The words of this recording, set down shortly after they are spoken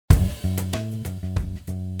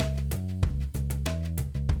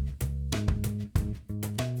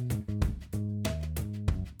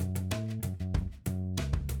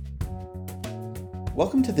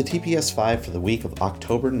Welcome to the TPS5 for the week of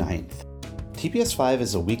October 9th. TPS5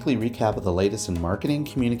 is a weekly recap of the latest in marketing,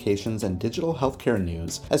 communications, and digital healthcare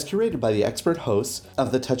news as curated by the expert hosts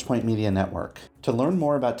of the Touchpoint Media Network. To learn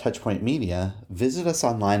more about Touchpoint Media, visit us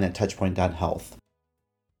online at touchpoint.health.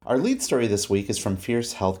 Our lead story this week is from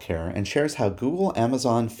Fierce Healthcare and shares how Google,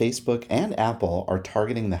 Amazon, Facebook, and Apple are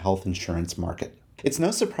targeting the health insurance market. It's no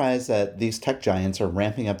surprise that these tech giants are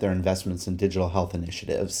ramping up their investments in digital health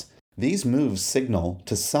initiatives. These moves signal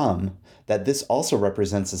to some that this also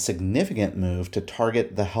represents a significant move to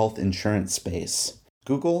target the health insurance space.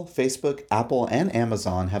 Google, Facebook, Apple, and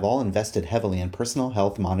Amazon have all invested heavily in personal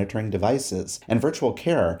health monitoring devices and virtual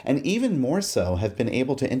care, and even more so have been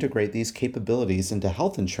able to integrate these capabilities into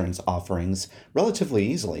health insurance offerings relatively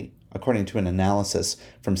easily, according to an analysis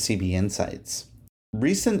from CB Insights.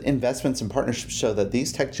 Recent investments and partnerships show that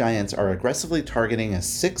these tech giants are aggressively targeting a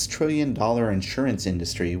 $6 trillion insurance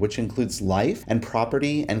industry, which includes life and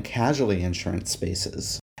property and casualty insurance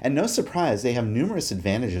spaces. And no surprise, they have numerous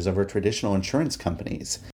advantages over traditional insurance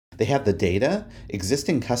companies. They have the data,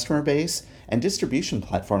 existing customer base, and distribution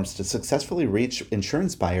platforms to successfully reach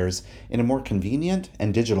insurance buyers in a more convenient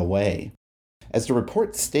and digital way. As the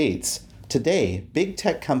report states, today, big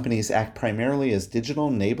tech companies act primarily as digital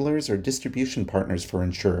enablers or distribution partners for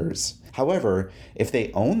insurers. However, if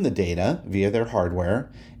they own the data via their hardware,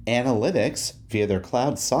 analytics via their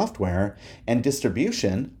cloud software, and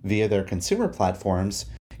distribution via their consumer platforms,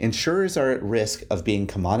 insurers are at risk of being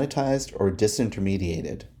commoditized or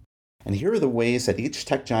disintermediated. And here are the ways that each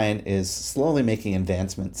tech giant is slowly making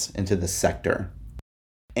advancements into this sector.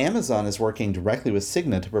 Amazon is working directly with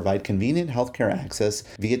Cigna to provide convenient healthcare access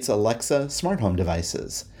via its Alexa smart home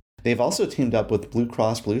devices. They've also teamed up with Blue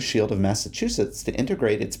Cross Blue Shield of Massachusetts to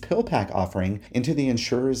integrate its PillPack offering into the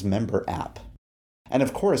insurer's member app. And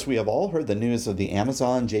of course, we have all heard the news of the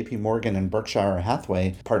Amazon, JP Morgan, and Berkshire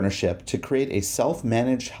Hathaway partnership to create a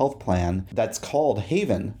self-managed health plan that's called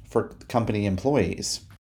Haven for company employees.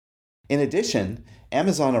 In addition,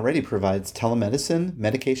 Amazon already provides telemedicine,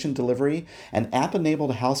 medication delivery, and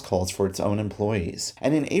app-enabled house calls for its own employees.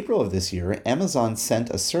 And in April of this year, Amazon sent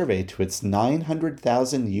a survey to its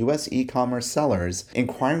 900,000 U.S. e-commerce sellers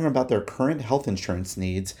inquiring about their current health insurance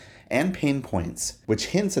needs and pain points, which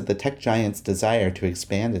hints at the tech giant's desire to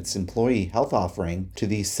expand its employee health offering to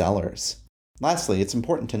these sellers. Lastly, it's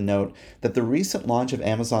important to note that the recent launch of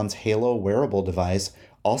Amazon's Halo wearable device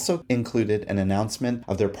also included an announcement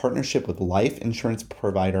of their partnership with life insurance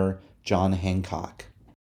provider John Hancock.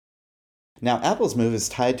 Now, Apple's move is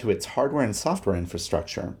tied to its hardware and software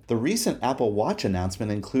infrastructure. The recent Apple Watch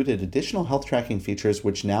announcement included additional health tracking features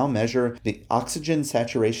which now measure the oxygen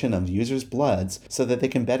saturation of users' bloods so that they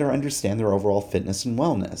can better understand their overall fitness and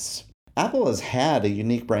wellness. Apple has had a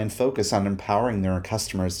unique brand focus on empowering their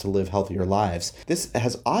customers to live healthier lives. This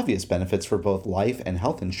has obvious benefits for both life and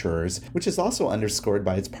health insurers, which is also underscored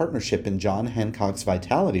by its partnership in John Hancock's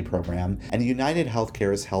Vitality Program and United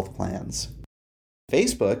Healthcare's health plans.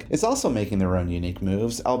 Facebook is also making their own unique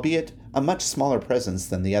moves, albeit a much smaller presence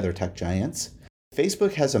than the other tech giants.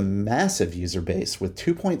 Facebook has a massive user base with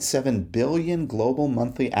 2.7 billion global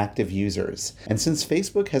monthly active users. And since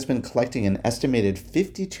Facebook has been collecting an estimated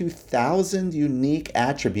 52,000 unique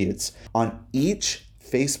attributes on each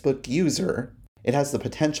Facebook user, it has the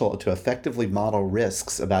potential to effectively model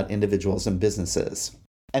risks about individuals and businesses.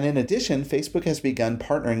 And in addition, Facebook has begun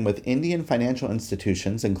partnering with Indian financial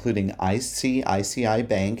institutions, including ICICI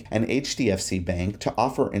Bank and HDFC Bank, to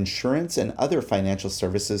offer insurance and other financial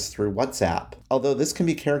services through WhatsApp. Although this can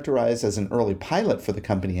be characterized as an early pilot for the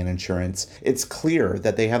company in insurance, it's clear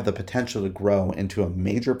that they have the potential to grow into a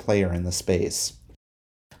major player in the space.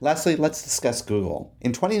 Lastly, let's discuss Google.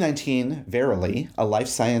 In 2019, Verily, a life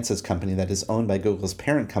sciences company that is owned by Google's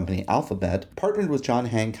parent company Alphabet, partnered with John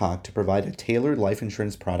Hancock to provide a tailored life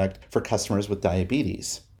insurance product for customers with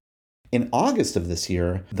diabetes. In August of this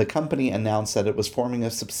year, the company announced that it was forming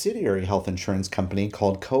a subsidiary health insurance company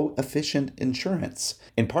called Coefficient Insurance.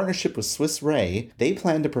 In partnership with Swiss Re, they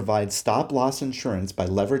plan to provide stop-loss insurance by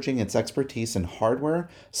leveraging its expertise in hardware,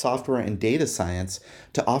 software, and data science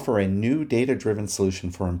to offer a new data-driven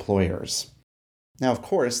solution for employers. Now, of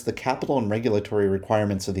course, the capital and regulatory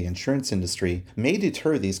requirements of the insurance industry may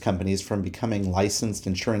deter these companies from becoming licensed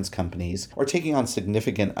insurance companies or taking on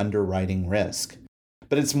significant underwriting risk.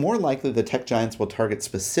 But it's more likely the tech giants will target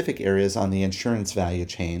specific areas on the insurance value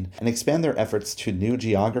chain and expand their efforts to new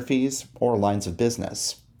geographies or lines of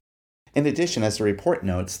business. In addition, as the report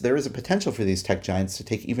notes, there is a potential for these tech giants to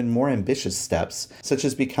take even more ambitious steps, such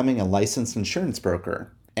as becoming a licensed insurance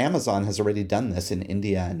broker. Amazon has already done this in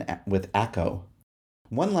India and with ACO.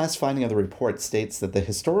 One last finding of the report states that the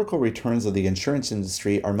historical returns of the insurance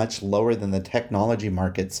industry are much lower than the technology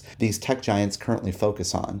markets these tech giants currently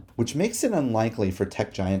focus on, which makes it unlikely for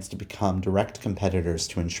tech giants to become direct competitors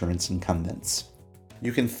to insurance incumbents.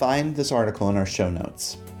 You can find this article in our show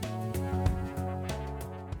notes.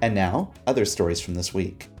 And now, other stories from this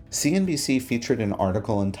week. CNBC featured an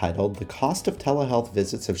article entitled "The Cost of Telehealth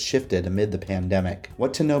Visits Have Shifted Amid the Pandemic: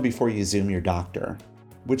 What to Know Before You Zoom Your Doctor,"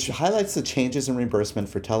 which highlights the changes in reimbursement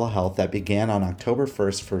for telehealth that began on October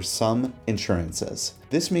 1st for some insurances.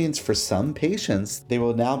 This means for some patients, they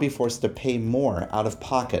will now be forced to pay more out of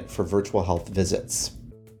pocket for virtual health visits.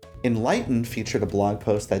 Enlighten featured a blog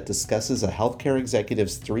post that discusses a healthcare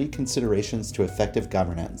executive's 3 considerations to effective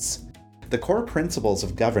governance. The core principles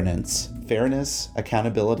of governance, fairness,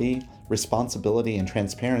 accountability, responsibility, and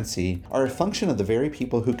transparency, are a function of the very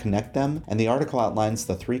people who connect them, and the article outlines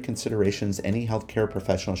the 3 considerations any healthcare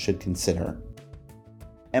professional should consider.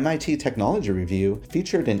 MIT Technology Review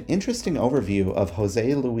featured an interesting overview of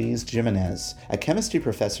Jose Luis Jimenez, a chemistry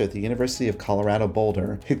professor at the University of Colorado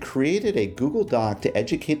Boulder, who created a Google Doc to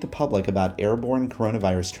educate the public about airborne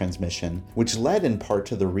coronavirus transmission, which led in part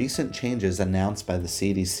to the recent changes announced by the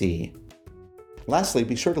CDC. Lastly,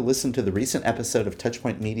 be sure to listen to the recent episode of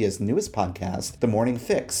Touchpoint Media's newest podcast, The Morning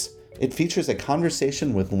Fix. It features a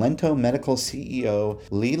conversation with Lento Medical CEO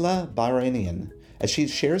Leela Bahranian, as she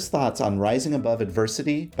shares thoughts on rising above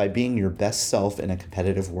adversity by being your best self in a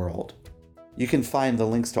competitive world. You can find the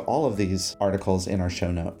links to all of these articles in our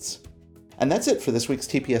show notes. And that's it for this week's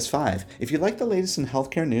TPS5. If you like the latest in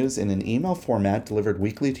healthcare news in an email format delivered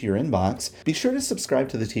weekly to your inbox, be sure to subscribe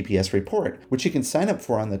to the TPS Report, which you can sign up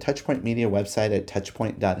for on the Touchpoint Media website at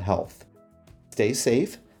touchpoint.health. Stay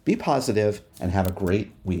safe, be positive, and have a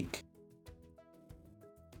great week.